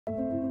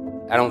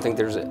I don't think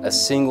there's a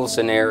single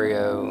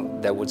scenario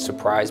that would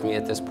surprise me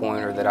at this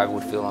point or that I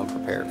would feel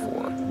unprepared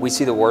for. We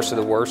see the worst of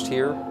the worst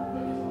here,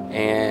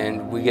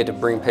 and we get to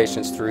bring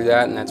patients through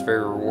that, and that's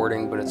very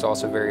rewarding, but it's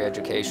also very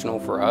educational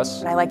for us.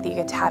 And I like that you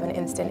get to have an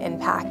instant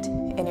impact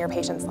in your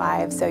patients'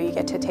 lives, so you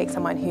get to take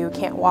someone who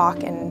can't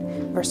walk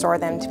and restore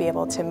them to be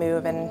able to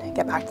move and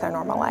get back to their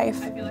normal life.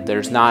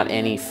 There's not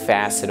any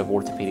facet of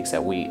orthopedics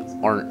that we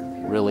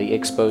aren't really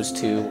exposed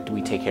to.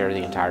 We take care of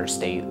the entire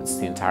state. It's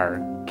the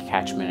entire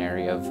catchment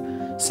area of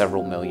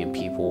several million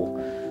people.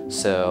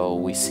 So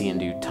we see and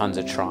do tons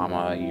of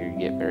trauma. You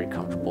get very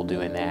comfortable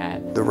doing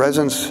that. The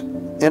residents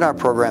in our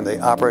program, they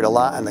operate a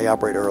lot and they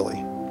operate early.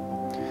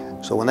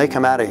 So when they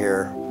come out of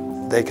here,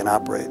 they can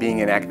operate.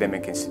 Being an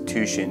academic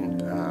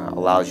institution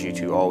allows you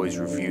to always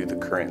review the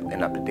current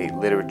and up-to-date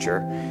literature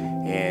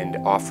and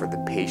offer the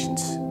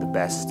patients the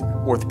best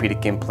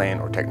orthopedic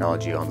implant or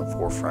technology on the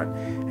forefront.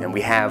 And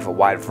we have a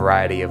wide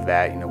variety of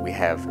that. You know, we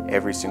have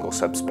every single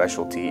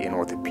subspecialty in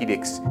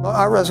orthopedics.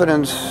 Our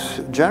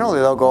residents, generally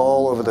they'll go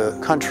all over the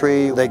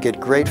country. They get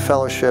great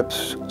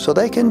fellowships, so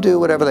they can do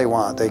whatever they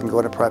want. They can go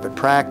into private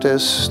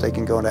practice, they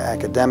can go into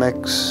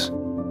academics.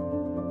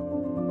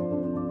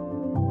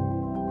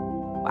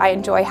 I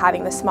enjoy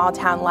having the small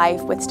town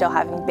life with still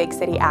having big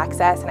city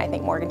access, and I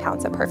think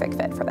Morgantown's a perfect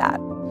fit for that.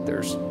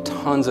 There's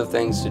tons of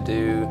things to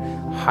do: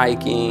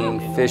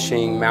 hiking,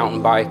 fishing,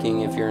 mountain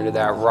biking if you're into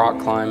that, rock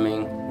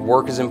climbing.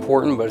 Work is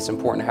important, but it's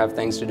important to have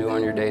things to do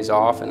on your days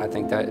off, and I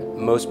think that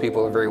most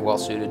people are very well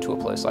suited to a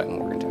place like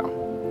Morgantown.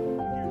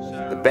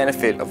 The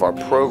benefit of our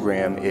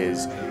program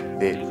is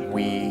that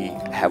we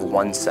have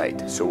one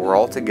site, so we're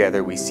all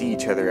together, we see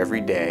each other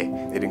every day.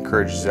 It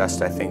encourages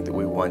us, I think, that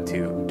we want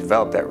to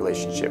develop that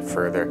relationship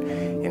further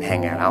and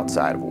hang out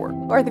outside of work.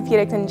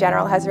 Orthopedics in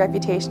general has a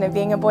reputation of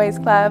being a boys'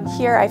 club.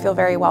 Here I feel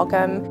very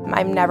welcome.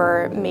 I'm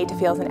never made to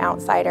feel as an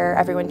outsider.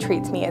 Everyone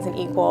treats me as an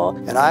equal.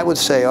 And I would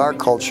say our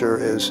culture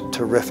is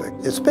terrific.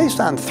 It's based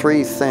on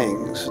three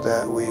things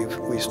that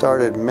we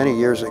started many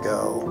years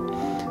ago.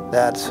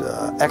 That's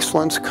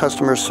excellence,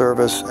 customer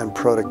service, and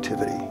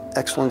productivity.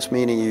 Excellence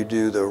meaning you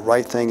do the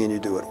right thing and you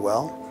do it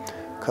well.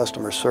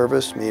 Customer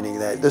service meaning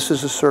that this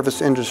is a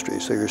service industry,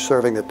 so you're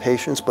serving the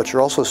patients, but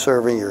you're also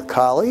serving your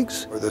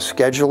colleagues, or the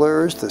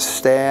schedulers, the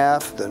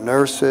staff, the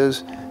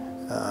nurses,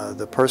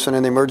 the person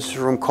in the emergency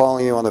room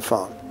calling you on the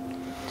phone.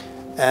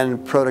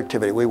 And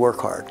productivity, we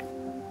work hard.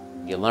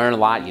 You learn a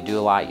lot, you do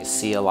a lot, you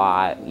see a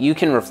lot. You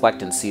can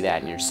reflect and see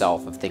that in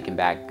yourself of thinking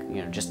back,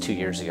 you know, just 2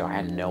 years ago I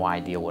had no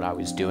idea what I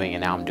was doing,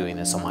 and now I'm doing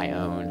this on my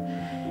own.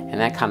 And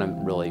that kind of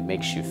really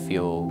makes you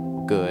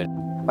feel good.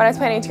 When I was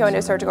planning to go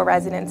into surgical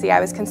residency, I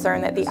was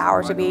concerned that the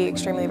hours would be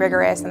extremely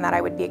rigorous and that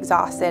I would be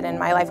exhausted and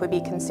my life would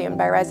be consumed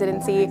by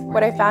residency.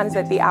 What I found is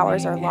that the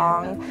hours are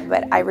long,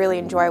 but I really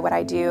enjoy what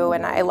I do,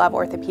 and I love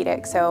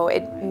orthopedics, so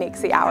it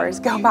makes the hours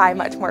go by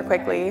much more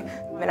quickly,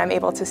 and I'm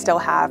able to still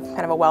have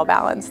kind of a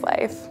well-balanced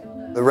life.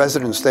 The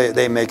residents,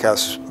 they make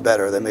us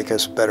better. They make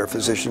us better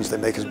physicians. They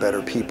make us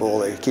better people.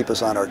 They keep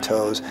us on our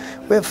toes.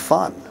 We have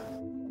fun.